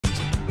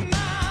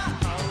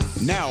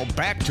Now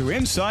back to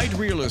Inside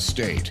Real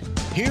Estate.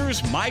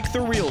 Here's Mike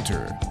the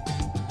Realtor.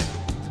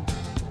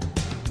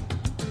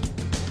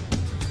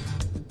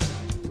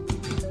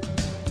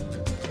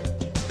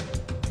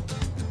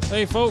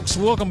 Hey folks,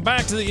 welcome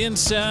back to the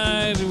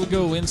Inside. Here we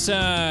go,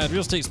 Inside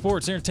Real Estate,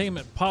 Sports,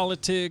 Entertainment,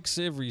 Politics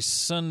every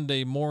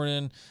Sunday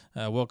morning.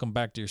 Welcome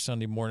back to your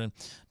Sunday morning.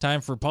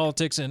 Time for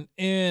Politics and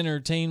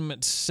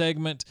Entertainment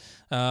segment.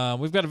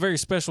 We've got a very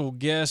special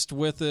guest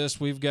with us.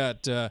 We've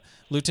got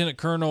Lieutenant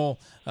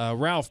Colonel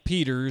Ralph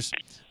Peters,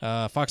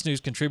 Fox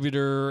News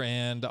contributor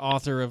and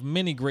author of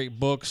many great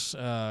books.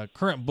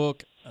 Current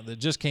book that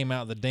just came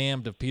out, The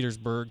Damned of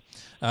Petersburg.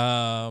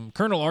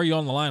 Colonel, are you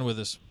on the line with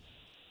us?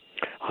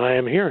 I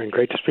am here, and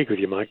great to speak with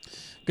you, Mike.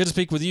 Good to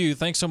speak with you.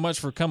 Thanks so much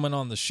for coming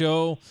on the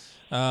show.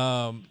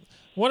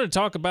 Wanted to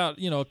talk about,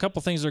 a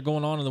couple things that are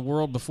going on in the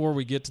world before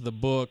we get to the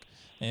book.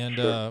 And,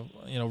 Sure.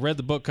 Read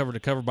the book cover to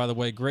cover, by the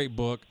way. Great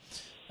book.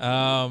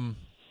 I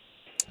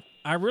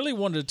really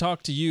wanted to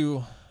talk to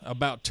you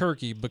about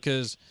Turkey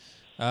because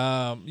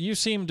you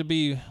seem to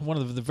be one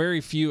of the very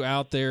few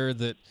out there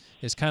that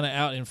is kind of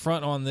out in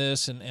front on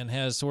this and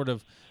has sort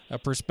of a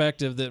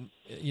perspective that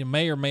you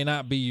may or may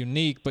not be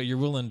unique, but you're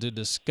willing to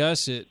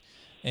discuss it.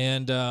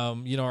 And,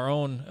 our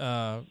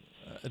own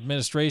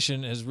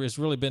administration has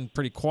really been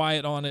pretty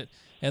quiet on it,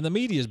 and the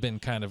media has been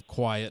kind of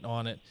quiet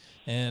on it.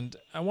 And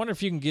I wonder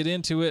if you can get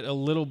into it a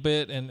little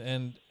bit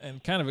and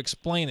kind of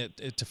explain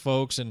it to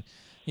folks and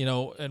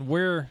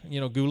where,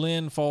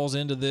 Gulen falls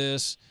into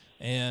this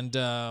and,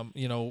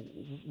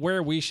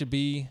 where we should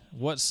be,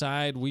 what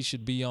side we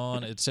should be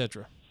on, et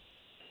cetera.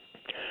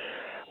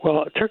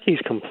 Well,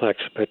 Turkey's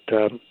complex, but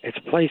it's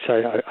a place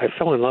I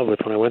fell in love with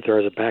when I went there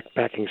as a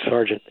backpacking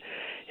sergeant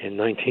in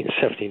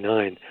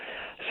 1979.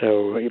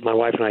 So my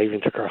wife and I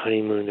even took our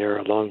honeymoon there,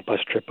 a long bus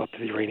trip up to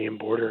the Iranian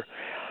border,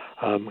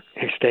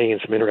 staying in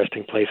some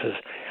interesting places.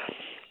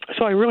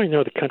 So I really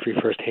know the country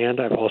firsthand.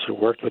 I've also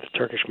worked with the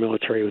Turkish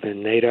military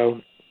within NATO.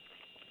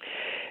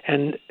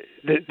 And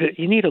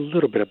you need a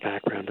little bit of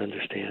background to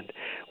understand.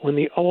 When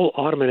the old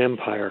Ottoman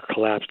Empire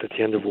collapsed at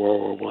the end of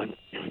World War I,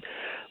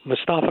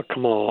 Mustafa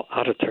Kemal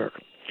Ataturk,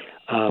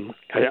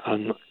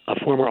 a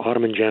former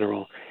Ottoman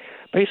general,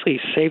 basically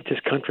saved his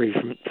country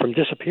from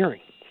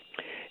disappearing.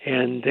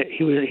 And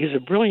he's a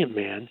brilliant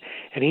man,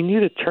 and he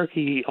knew that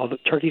although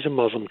Turkey's a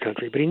Muslim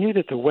country, but he knew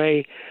that the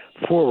way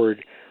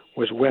forward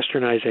was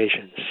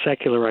westernization,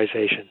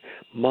 secularization,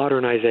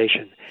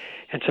 modernization.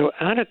 And so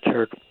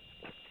Ataturk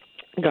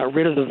got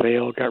rid of the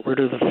veil, got rid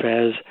of the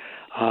fez,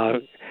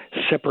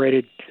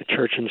 separated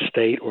church and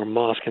state, or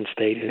mosque and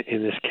state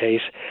in this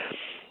case,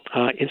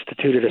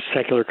 instituted a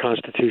secular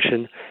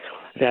constitution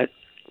that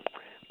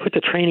put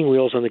the training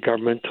wheels on the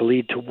government to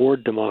lead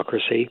toward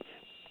democracy.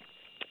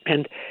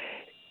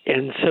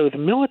 And so the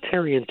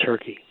military in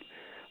Turkey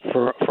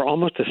for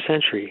almost a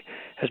century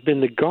has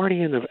been the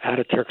guardian of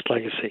Ataturk's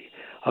legacy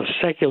of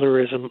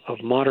secularism,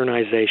 of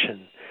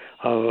modernization,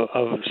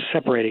 of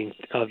separating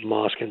of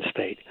mosque and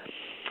state.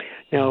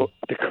 Now,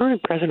 the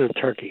current president of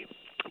Turkey,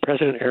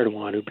 President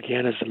Erdogan, who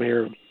began as the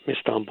mayor of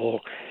Istanbul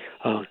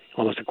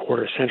almost a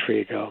quarter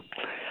century ago,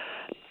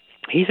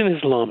 he's an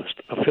Islamist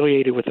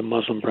affiliated with the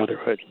Muslim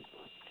Brotherhood.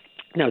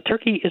 Now,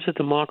 Turkey is a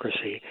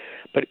democracy,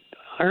 but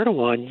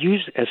Erdogan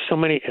used, as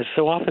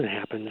so often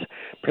happens,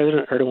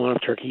 President Erdogan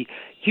of Turkey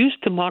used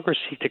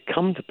democracy to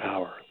come to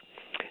power.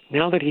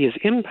 Now that he is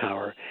in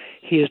power,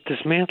 he is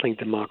dismantling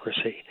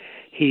democracy.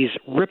 He's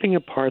ripping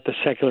apart the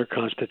secular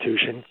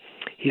constitution.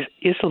 He's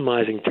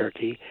Islamizing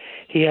Turkey.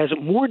 He has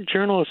more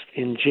journalists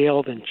in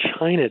jail than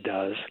China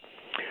does.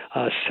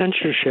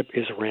 Censorship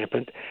is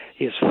rampant.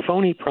 He has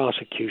phony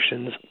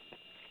prosecutions.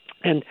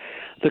 And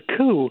the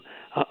coup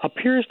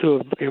appears to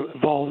have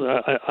involved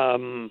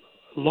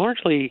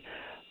largely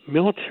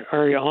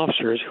military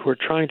officers who are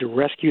trying to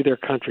rescue their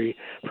country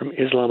from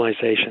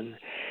Islamization.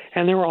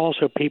 And there were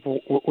also people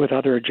with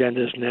other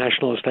agendas,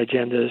 nationalist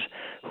agendas,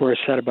 who are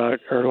upset about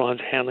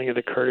Erdogan's handling of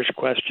the Kurdish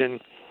question.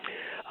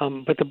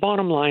 But the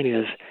bottom line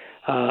is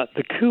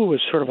the coup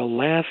was sort of a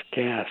last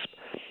gasp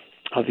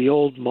of the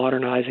old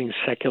modernizing,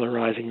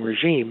 secularizing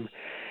regime.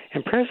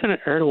 And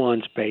President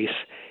Erdogan's base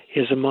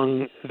is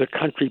among the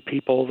country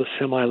people, the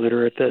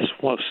semi-literate, the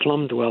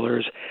slum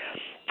dwellers,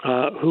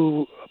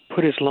 who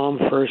put Islam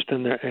first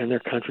and their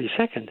country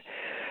second.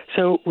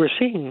 So we're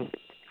seeing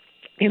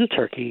in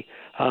Turkey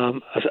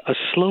a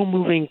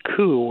slow-moving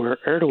coup where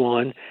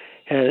Erdogan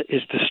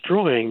is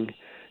destroying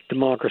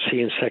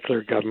democracy and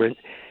secular government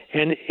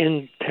and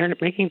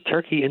making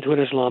Turkey into an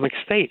Islamic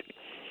state.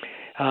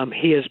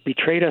 He has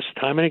betrayed us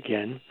time and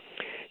again.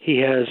 He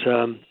has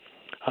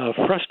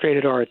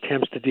frustrated our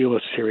attempts to deal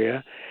with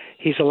Syria.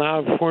 He's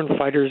allowed foreign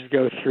fighters to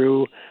go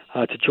through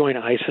to join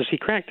ISIS. He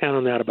cracked down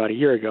on that about a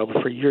year ago, but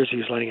for years he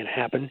was letting it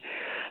happen.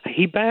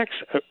 He backs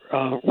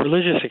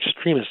religious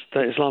extremists,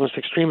 Islamist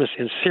extremists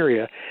in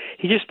Syria.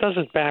 He just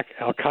doesn't back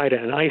al-Qaeda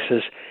and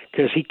ISIS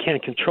because he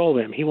can't control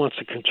them. He wants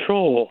to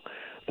control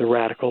the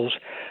radicals.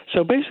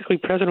 So basically,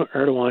 President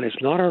Erdogan is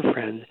not our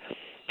friend.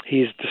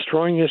 He's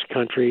destroying his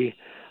country.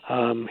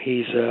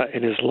 He's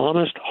an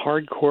Islamist,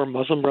 hardcore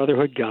Muslim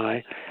Brotherhood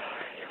guy.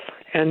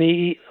 And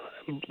the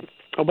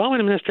Obama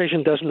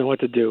administration doesn't know what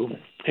to do.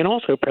 And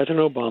also President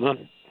Obama,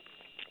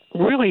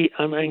 really,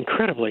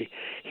 incredibly,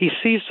 he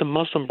sees the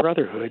Muslim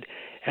Brotherhood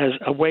as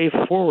a way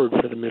forward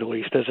for the Middle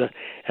East,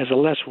 as a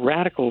less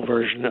radical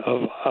version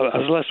of a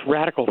less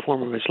radical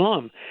form of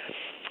Islam.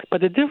 But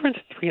the difference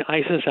between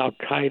ISIS, Al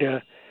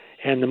Qaeda,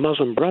 and the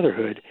Muslim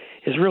Brotherhood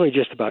is really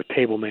just about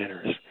table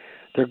manners.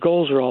 Their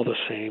goals are all the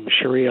same: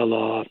 Sharia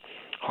law,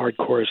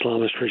 hardcore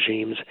Islamist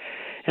regimes.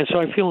 And so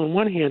I feel, on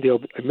one hand, the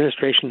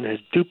administration has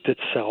duped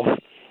itself,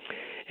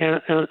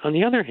 and on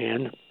the other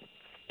hand,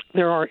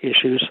 there are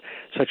issues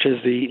such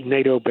as the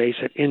NATO base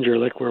at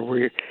Incirlik, where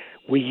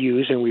we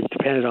use and we've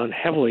depended on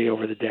heavily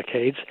over the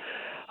decades.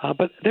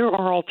 But there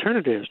are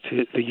alternatives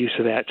to the use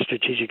of that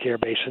strategic air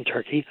base in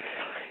Turkey.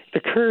 The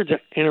Kurds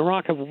in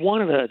Iraq have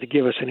wanted to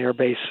give us an air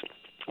base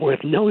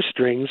with no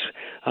strings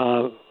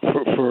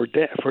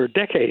for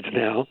decades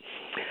now.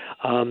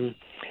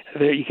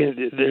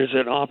 There's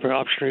an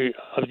option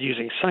of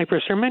using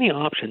Cyprus. There are many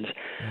options,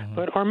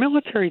 but our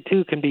military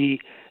too can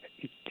be.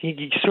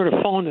 You sort of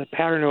fall into the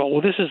pattern of,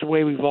 well, this is the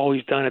way we've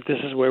always done it. This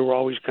is the way we're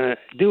always going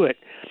to do it.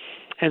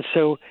 And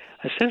so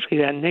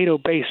essentially that NATO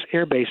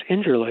air base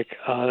Incirlik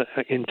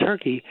in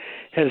Turkey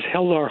has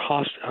held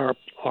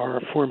our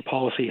foreign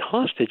policy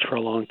hostage for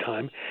a long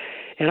time.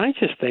 And I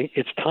just think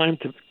it's time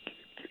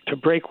to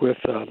break with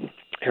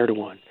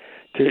Erdogan,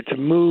 to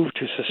move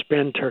to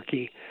suspend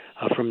Turkey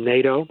from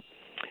NATO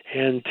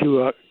and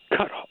to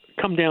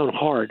come down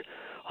hard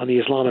on the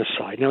Islamist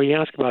side. Now, you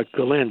ask about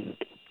Gulen,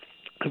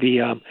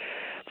 the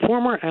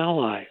former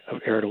ally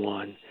of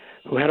Erdogan,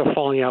 who had a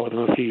falling out with him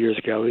a few years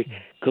ago.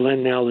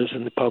 Gulen now lives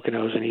in the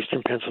Poconos in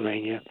eastern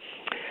Pennsylvania.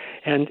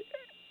 And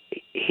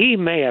he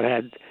may have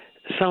had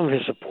some of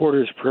his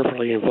supporters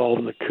peripherally involved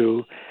in the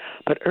coup,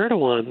 but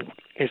Erdogan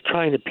is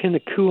trying to pin the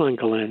coup on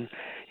Gulen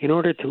in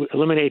order to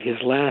eliminate his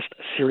last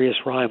serious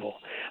rival.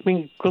 I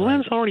mean,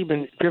 Gulen's already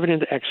been driven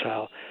into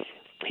exile.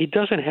 He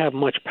doesn't have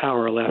much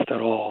power left at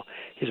all.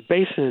 His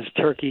base in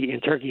Turkey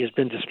has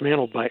been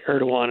dismantled by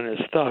Erdogan and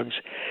his thugs.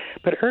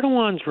 But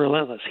Erdogan's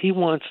relentless. He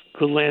wants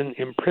Gulen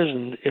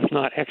imprisoned, if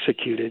not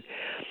executed.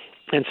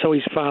 And so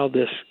he's filed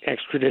this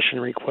extradition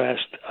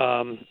request.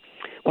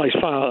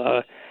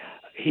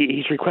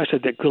 He's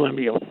requested that Gulen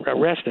be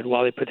arrested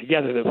while they put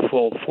together the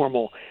full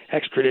formal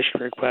extradition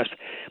request.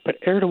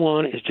 But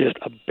Erdogan is just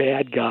a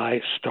bad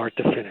guy start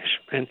to finish.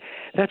 And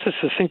that's as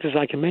succinct as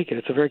I can make it.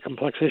 It's a very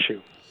complex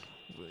issue.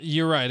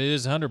 You're right. It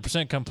is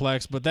 100%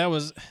 complex, but that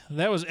was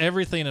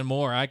everything and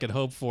more I could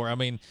hope for. I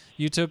mean,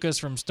 you took us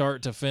from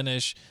start to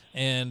finish,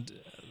 and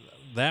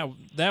that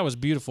was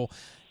beautiful.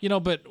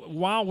 But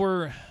while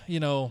we're,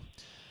 messing.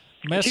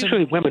 It's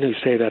usually women who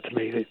say that to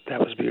me.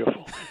 That was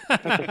beautiful.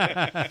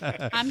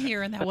 I'm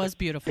here, and that was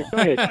beautiful. Go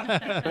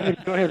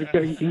ahead.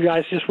 You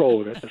guys just roll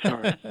with it.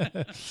 Sorry.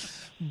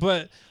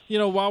 But,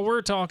 while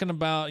we're talking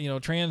about,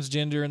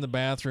 transgender in the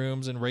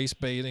bathrooms and race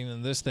baiting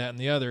and this, that, and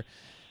the other,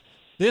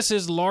 this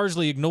is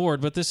largely ignored,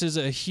 but this is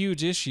a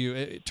huge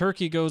issue.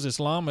 Turkey goes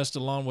Islamist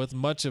along with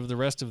much of the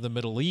rest of the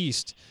Middle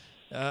East.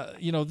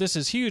 This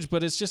is huge,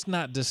 but it's just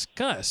not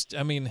discussed.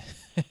 I mean,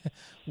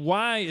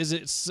 why is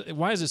it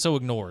so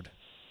ignored?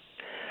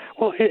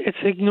 Well, it's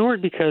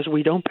ignored because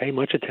we don't pay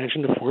much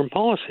attention to foreign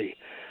policy.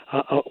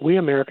 We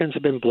Americans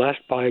have been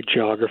blessed by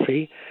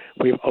geography.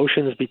 We have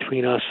oceans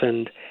between us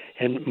and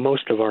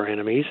most of our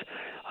enemies.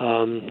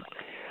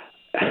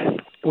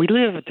 We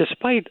live,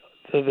 despite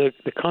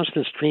the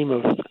constant stream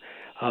of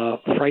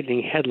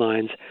frightening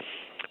headlines,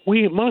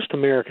 most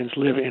Americans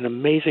live in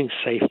amazing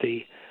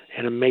safety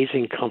and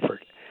amazing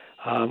comfort.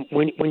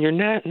 When your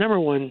number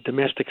one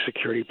domestic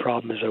security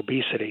problem is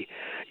obesity,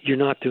 you're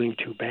not doing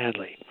too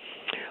badly.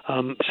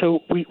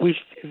 So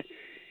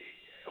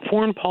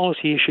foreign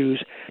policy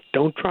issues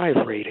don't drive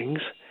ratings,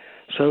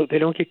 so they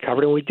don't get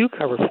covered. And we do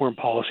cover foreign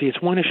policy. It's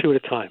one issue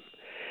at a time.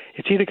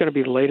 It's either going to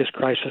be the latest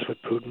crisis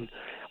with Putin,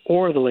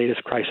 or the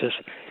latest crisis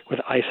with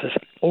ISIS,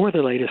 or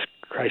the latest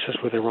crisis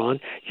with Iran.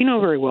 You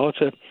know very well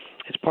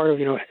it's part of,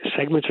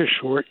 segments are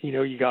short.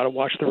 You got to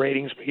watch the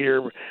ratings,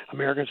 Peter.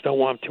 Americans don't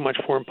want too much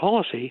foreign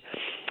policy.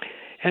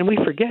 And we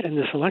forget in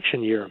this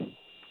election year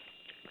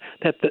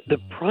that the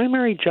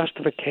primary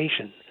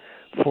justification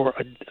for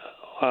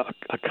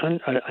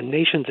a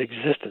nation's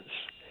existence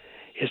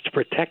is to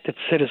protect its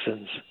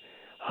citizens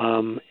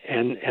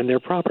and their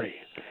property.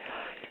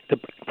 The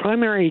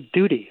primary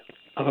duty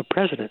of a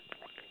president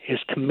is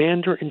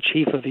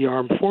commander-in-chief of the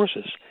armed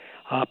forces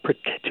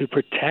to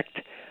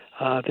protect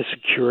the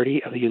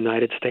security of the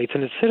United States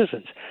and its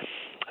citizens.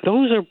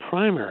 Those are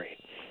primary.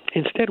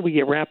 Instead, we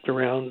get wrapped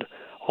around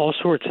all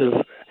sorts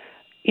of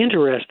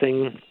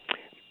interesting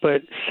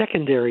but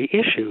secondary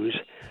issues.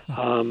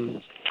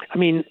 The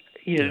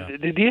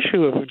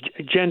issue of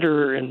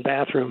gender in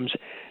bathrooms,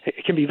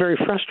 it can be very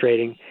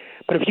frustrating.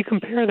 But if you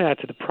compare that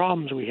to the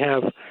problems we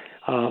have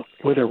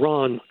with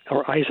Iran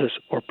or ISIS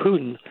or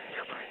Putin,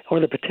 or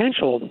the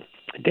potential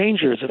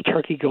dangers of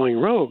Turkey going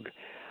rogue,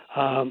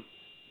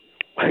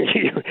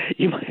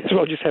 you might as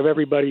well just have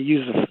everybody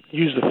use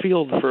the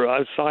field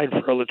outside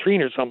for a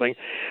latrine or something.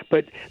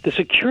 But the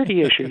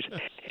security issues,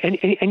 And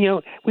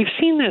we've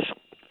seen this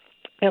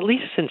at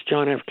least since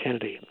John F.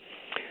 Kennedy,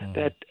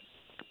 that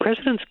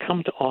presidents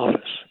come to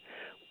office,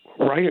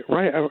 right,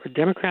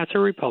 Democrats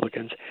or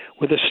Republicans,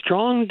 with a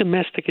strong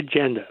domestic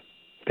agenda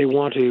they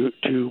want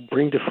to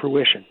bring to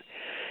fruition,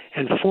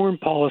 and foreign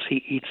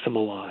policy eats them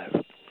alive.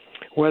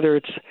 Whether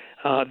it's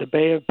the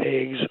Bay of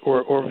Pigs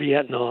or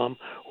Vietnam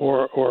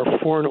or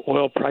foreign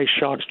oil price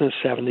shocks in the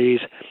 70s,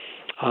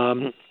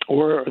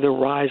 or the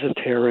rise of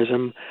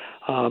terrorism,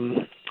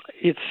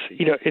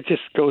 it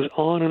just goes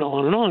on and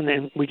on and on,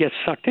 and we get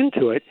sucked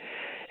into it.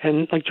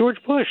 And like George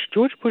Bush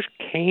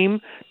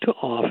came to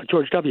office,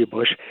 George W.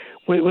 Bush,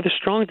 with a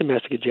strong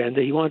domestic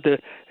agenda. He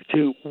wanted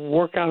to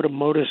work out a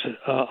modus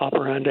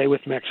operandi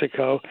with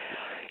Mexico,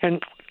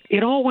 and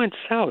it all went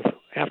south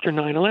after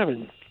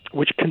 9/11,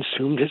 which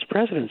consumed his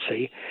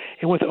presidency.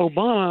 And with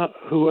Obama,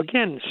 who,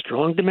 again,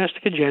 strong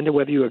domestic agenda,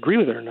 whether you agree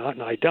with it or not,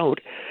 and I don't,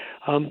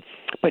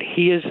 but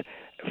he has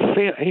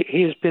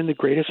been the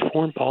greatest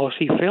foreign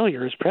policy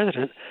failure as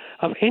president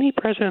of any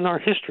president in our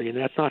history, and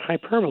that's not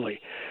hyperbole.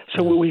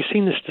 So we've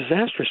seen this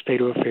disastrous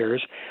state of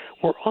affairs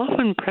where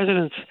often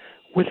presidents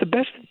with the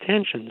best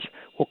intentions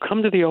will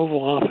come to the Oval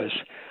Office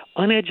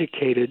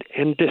uneducated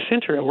and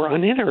disinterested or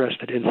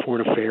uninterested in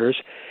foreign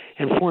affairs,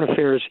 and foreign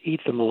affairs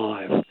eat them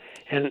alive.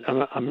 And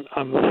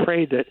I'm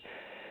afraid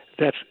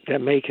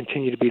that may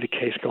continue to be the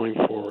case going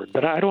forward.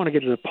 But I don't want to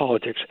get into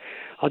politics.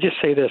 I'll just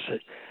say this: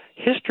 that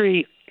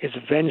history is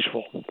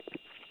vengeful,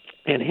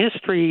 and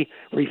history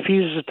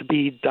refuses to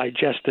be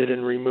digested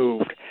and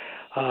removed.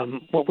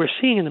 What we're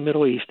seeing in the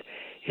Middle East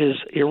is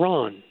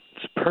Iran,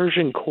 its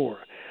Persian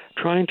core,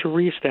 trying to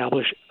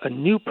reestablish a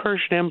new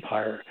Persian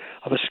empire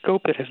of a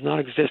scope that has not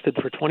existed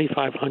for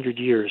 2,500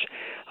 years,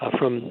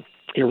 from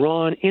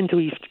Iran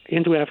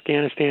into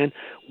Afghanistan,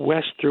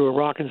 west through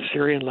Iraq and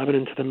Syria and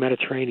Lebanon to the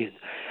Mediterranean.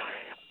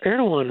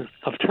 Erdogan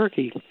of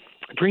Turkey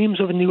dreams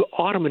of a new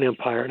Ottoman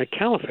Empire and a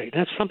caliphate.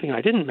 That's something I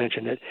didn't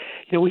mention. That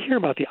we hear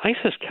about the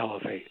ISIS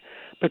caliphate,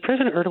 but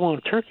President Erdogan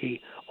of Turkey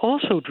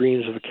also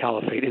dreams of a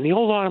caliphate. In the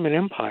old Ottoman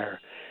Empire,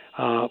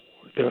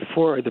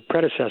 the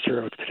predecessor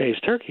of today's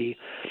Turkey,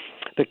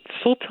 the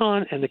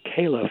Sultan and the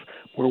Caliph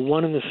were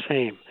one and the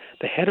same.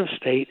 The head of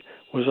state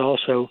was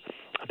also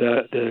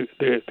the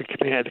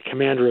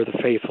commander of the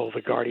faithful,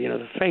 the guardian of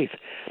the faith.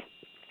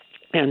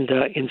 And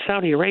in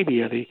Saudi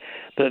Arabia,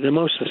 the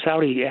most the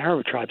Saudi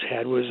Arab tribes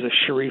had was the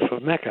Sharif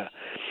of Mecca.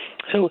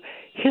 So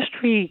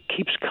history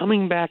keeps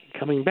coming back and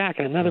coming back.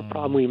 And another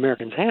problem we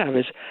Americans have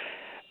is,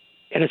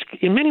 and it's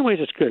in many ways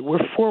it's good, we're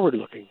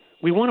forward-looking.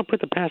 We want to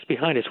put the past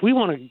behind us. We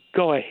want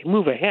to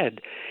move ahead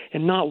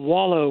and not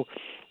wallow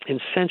in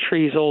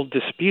centuries-old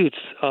disputes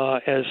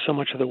as so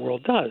much of the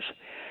world does.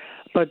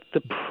 But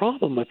the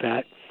problem with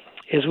that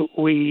is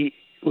we've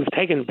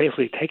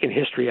basically taken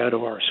history out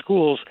of our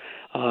schools.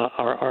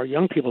 Our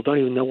young people don't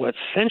even know what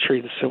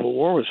century the Civil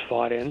War was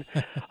fought in.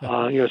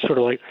 Sort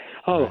of like,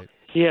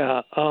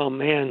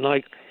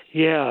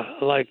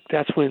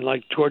 that's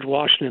when George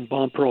Washington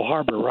bombed Pearl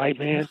Harbor, right,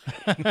 man?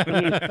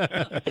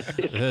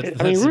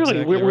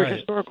 We're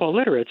historical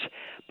illiterates,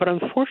 but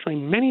unfortunately,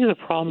 many of the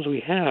problems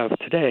we have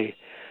today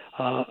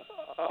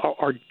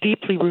are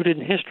deeply rooted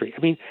in history.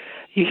 I mean,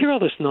 you hear all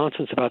this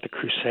nonsense about the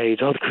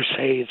Crusades. Oh, the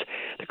Crusades.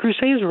 The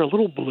Crusades were a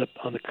little blip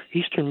on the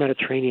eastern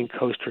Mediterranean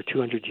coast for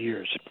 200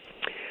 years.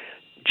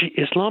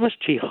 Islamist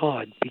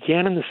jihad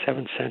began in the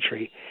 7th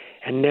century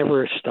and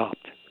never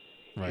stopped.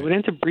 Right. It went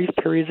into brief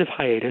periods of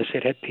hiatus.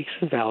 It had peaks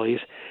and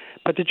valleys.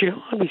 But the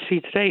jihad we see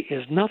today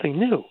is nothing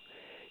new.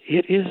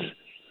 It is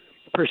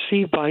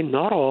perceived by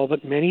not all,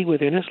 but many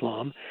within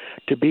Islam,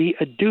 to be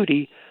a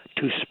duty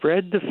to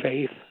spread the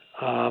faith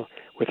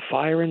with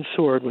fire and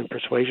sword when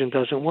persuasion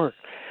doesn't work.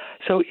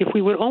 So if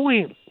we would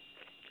only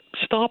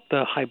stop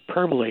the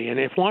hyperbole, and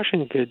if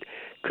Washington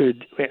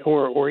could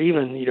or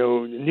even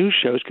news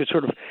shows could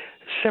sort of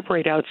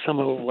separate out some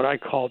of what I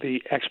call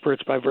the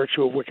experts by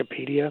virtue of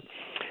Wikipedia,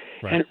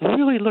 right, and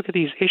really look at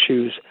these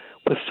issues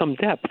with some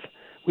depth,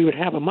 we would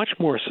have a much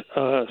more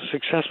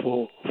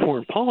successful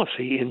foreign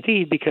policy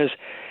indeed, because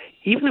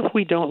even if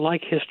we don't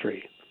like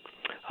history,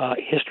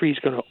 history is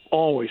going to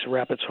always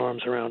wrap its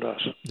arms around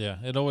us. Yeah,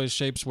 it always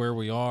shapes where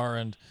we are.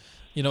 And,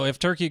 if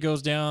Turkey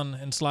goes down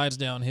and slides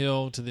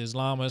downhill to the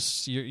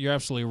Islamists, you're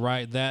absolutely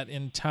right. That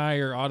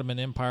entire Ottoman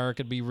Empire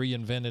could be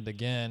reinvented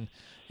again.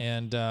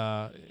 And,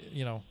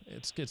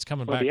 it's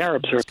coming back. The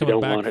Arabs it's coming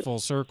don't back full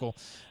circle.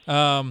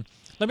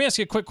 Let me ask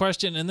you a quick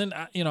question, and then,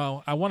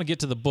 I want to get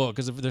to the book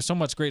because there's so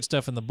much great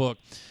stuff in the book.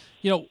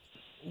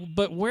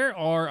 But where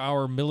are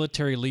our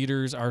military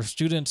leaders, our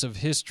students of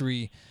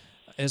history,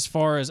 as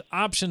far as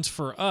options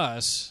for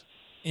us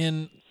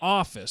in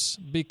office?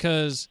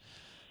 Because,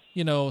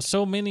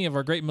 so many of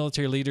our great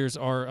military leaders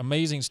are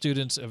amazing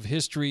students of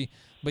history,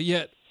 but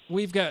yet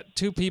we've got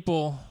two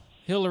people,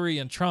 Hillary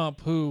and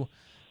Trump, who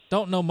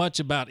don't know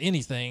much about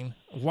anything.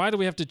 Why do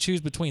we have to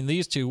choose between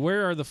these two?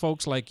 Where are the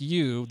folks like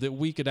you that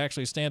we could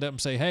actually stand up and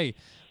say, hey,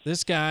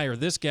 this guy or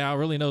this gal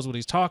really knows what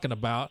he's talking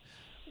about?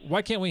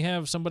 Why can't we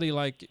have somebody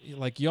like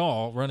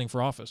y'all running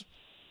for office?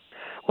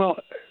 Well,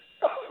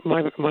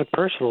 my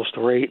personal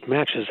story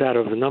matches that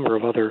of a number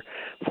of other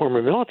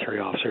former military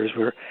officers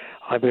where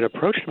I've been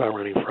approached about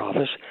running for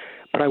office,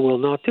 but I will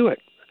not do it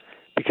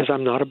because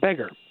I'm not a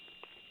beggar.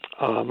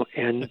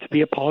 And to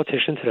be a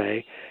politician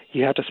today,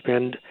 you have to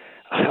spend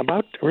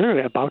about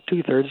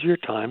 2/3 of your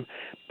time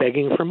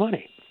begging for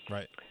money.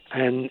 Right.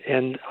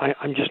 And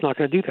I'm just not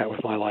going to do that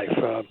with my life.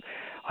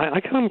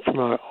 I come from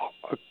a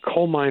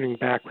coal mining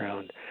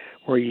background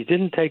where you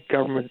didn't take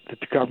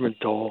the government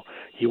dole.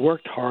 You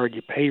worked hard.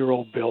 You pay your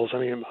old bills. I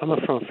mean, I'm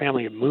from a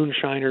family of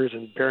moonshiners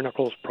and bare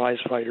knuckles prize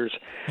fighters,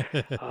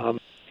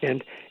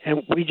 and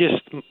we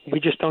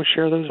just don't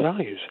share those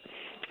values.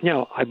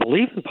 Now, I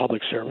believe in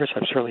public service.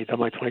 I've certainly done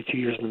my 22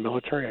 years in the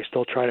military. I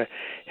still try to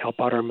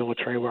help out our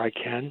military where I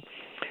can,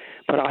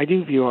 but I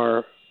do view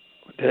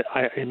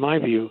in my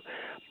view,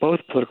 both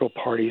political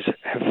parties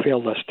have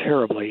failed us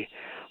terribly.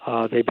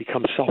 They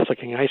become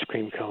self-licking ice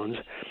cream cones.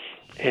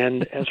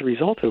 And as a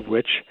result of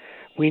which,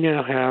 we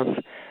now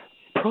have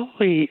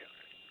probably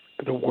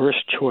the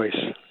worst choice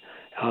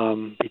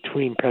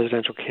between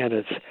presidential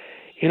candidates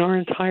in our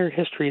entire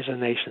history as a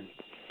nation.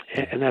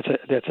 And that's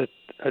a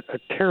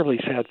terribly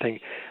sad thing.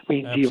 I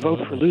mean, Absolutely. Do you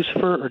vote for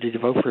Lucifer or do you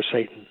vote for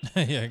Satan?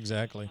 Yeah,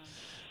 exactly.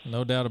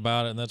 No doubt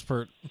about it, and that's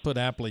put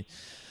aptly.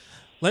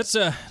 Let's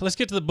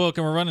get to the book,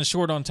 and we're running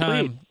short on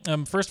time.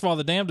 First of all,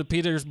 The Damned of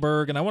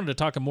Petersburg, and I wanted to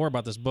talk more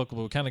about this book, but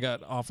we kind of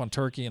got off on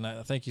Turkey, and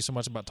I thank you so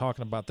much about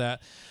talking about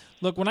that.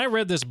 Look, when I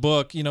read this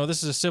book,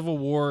 this is a Civil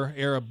War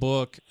era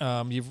book.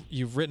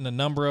 You've written a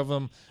number of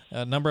them.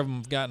 A number of them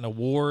have gotten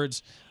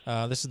awards.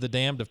 This is The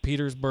Damned of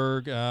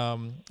Petersburg.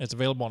 It's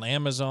available on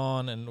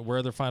Amazon and where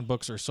other fine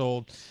books are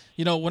sold.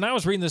 When I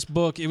was reading this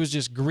book, it was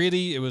just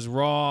gritty. It was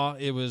raw.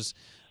 It was,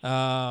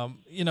 a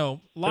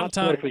lot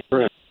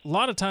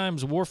of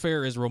times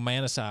warfare is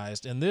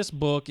romanticized. In this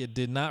book, it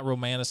did not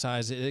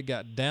romanticize it. It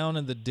got down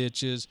in the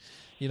ditches.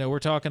 We're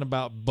talking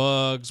about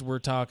bugs. We're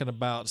talking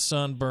about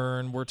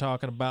sunburn. We're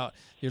talking about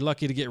you're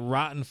lucky to get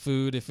rotten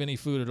food, if any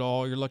food at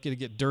all. You're lucky to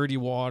get dirty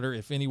water,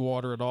 if any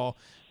water at all.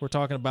 We're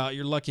talking about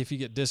you're lucky if you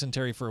get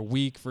dysentery for a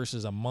week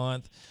versus a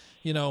month.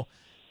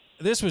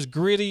 This was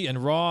gritty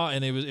and raw,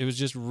 and it was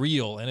just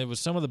real, and it was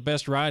some of the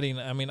best writing.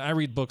 I mean, I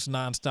read books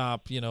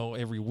nonstop,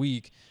 every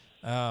week.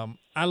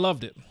 I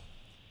loved it.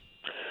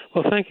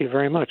 Well, thank you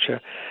very much.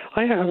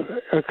 I have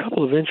a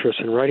couple of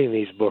interests in writing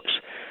these books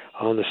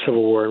on the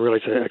Civil War, and really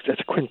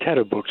it's a quintet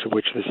of books, of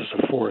which this is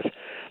the fourth.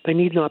 They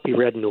need not be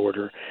read in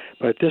order,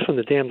 but this one,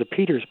 The Damned of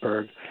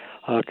Petersburg,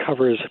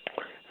 covers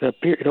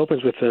it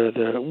opens with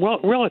the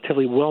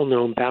relatively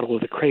well-known Battle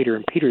of the Crater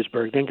in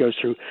Petersburg, then goes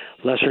through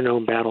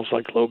lesser-known battles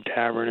like Globe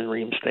Tavern and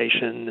Ream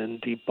Station and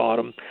Deep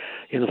Bottom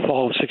in the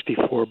fall of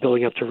 '64,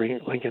 building up to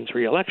Lincoln's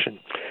re-election.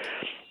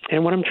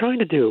 And what I'm trying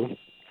to do,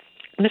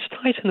 and this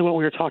ties into what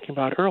we were talking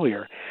about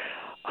earlier,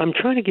 I'm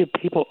trying to give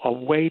people a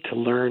way to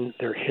learn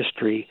their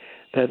history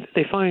that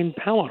they find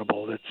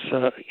palatable, that's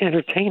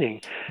entertaining.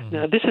 Mm-hmm.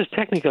 Now, this is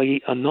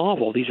technically a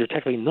novel. These are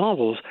technically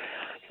novels,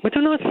 but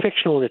they're not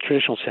fictional in the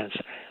traditional sense.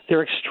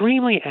 They're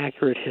extremely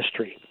accurate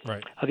history.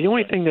 Right. The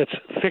only thing that's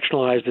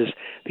fictionalized is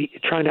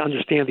trying to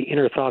understand the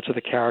inner thoughts of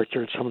the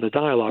character and some of the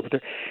dialogue.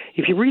 But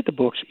if you read the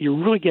books, you're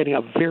really getting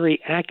a very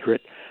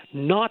accurate,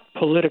 not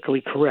politically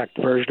correct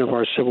version of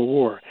our Civil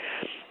War.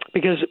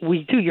 Because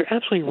you're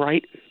absolutely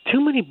right,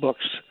 too many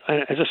books,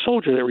 as a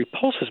soldier, that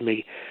repulses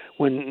me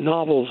when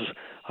novels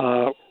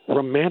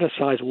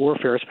romanticize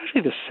warfare,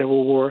 especially the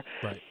Civil War.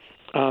 Right.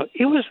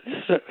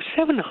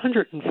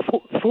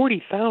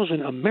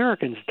 740,000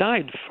 Americans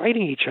died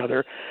fighting each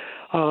other.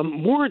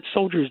 More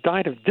soldiers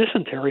died of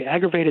dysentery,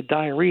 aggravated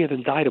diarrhea,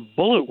 than died of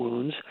bullet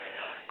wounds.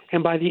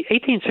 And by the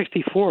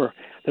 1864,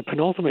 the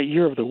penultimate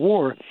year of the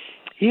war,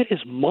 it is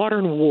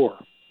modern war,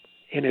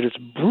 and it is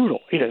brutal.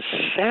 It is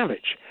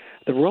savage.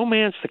 The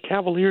romance, the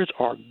Cavaliers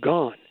are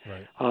gone.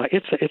 Right.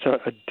 It's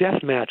a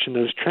death match in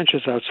those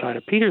trenches outside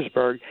of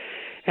Petersburg.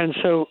 And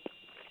so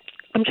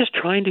I'm just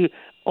trying to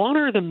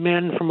honor the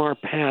men from our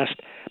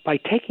past by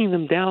taking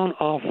them down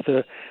off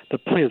the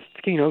plinth,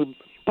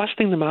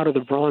 busting them out of the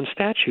bronze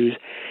statues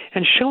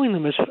and showing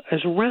them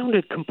as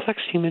rounded,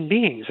 complex human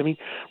beings. I mean,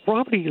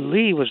 Robert E.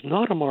 Lee was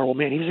not a marble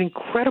man. He was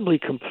incredibly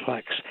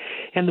complex.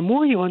 And the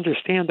more you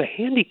understand the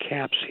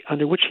handicaps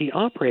under which he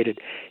operated,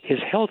 his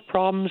health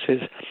problems,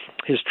 his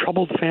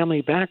troubled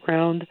family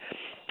background,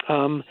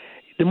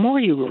 the more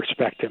you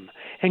respect him.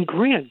 And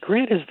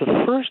Grant is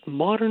the first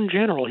modern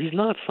general. He's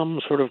not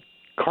some sort of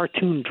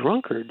cartoon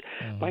drunkard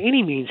by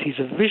any means. He's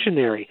a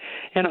visionary.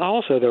 And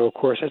also, though, of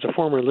course, as a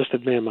former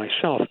enlisted man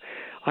myself,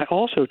 I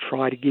also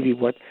try to give you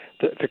what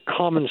the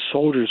common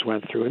soldiers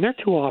went through, and they're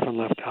too often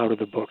left out of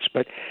the books.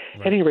 But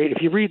at any rate,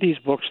 if you read these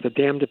books, The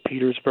Damned of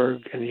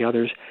Petersburg and the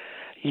others,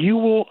 you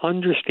will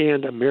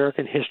understand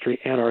American history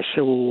and our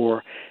Civil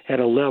War at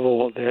a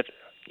level that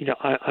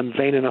I'm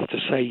vain enough to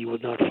say you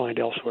would not find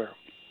elsewhere.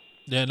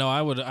 Yeah, no,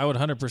 I would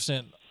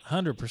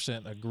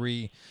 100%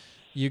 agree.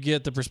 You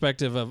get the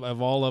perspective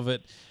of all of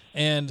it,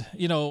 and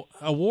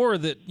a war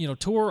that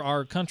tore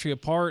our country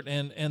apart,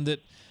 and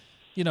that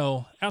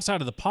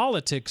outside of the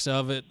politics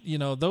of it,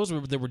 those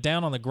that were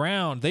down on the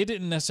ground, they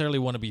didn't necessarily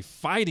want to be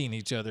fighting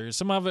each other.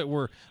 Some of it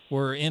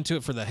were into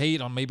it for the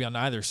hate on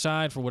either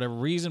side for whatever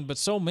reason, but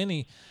so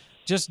many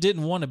just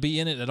didn't want to be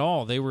in it at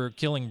all. They were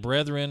killing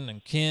brethren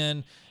and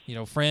kin,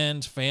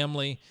 friends,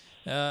 family.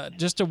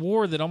 Just a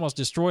war that almost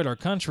destroyed our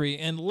country,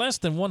 and less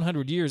than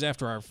 100 years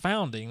after our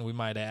founding, we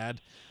might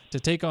add, to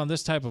take on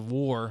this type of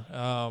war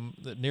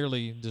that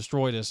nearly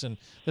destroyed us. And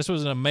this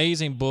was an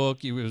amazing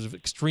book. It was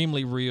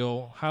extremely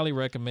real. Highly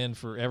recommend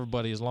for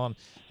everybody, as well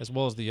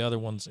as the other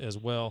ones as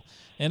well.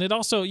 And it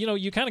also,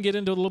 you kind of get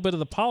into a little bit of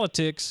the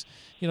politics.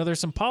 There's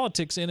some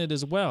politics in it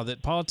as well.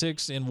 That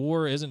politics in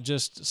war isn't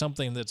just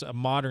something that's a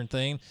modern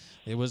thing.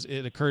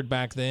 It occurred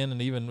back then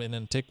and even in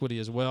antiquity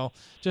as well.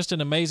 Just an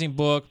amazing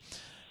book.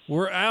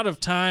 We're out of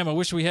time. I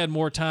wish we had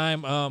more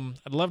time.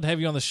 I'd love to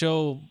have you on the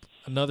show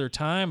another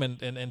time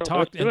and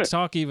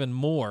talk even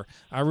more.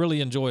 I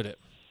really enjoyed it.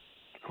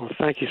 Well,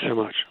 thank you so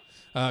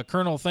much.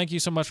 Colonel, thank you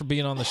so much for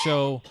being on the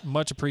show.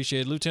 Much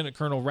appreciated. Lieutenant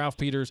Colonel Ralph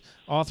Peters,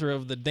 author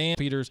of the Dan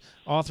Peters,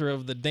 author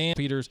of the Dan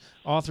Peters,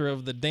 author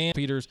of the Dan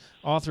Peters,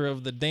 author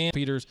of the Dan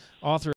Peters, author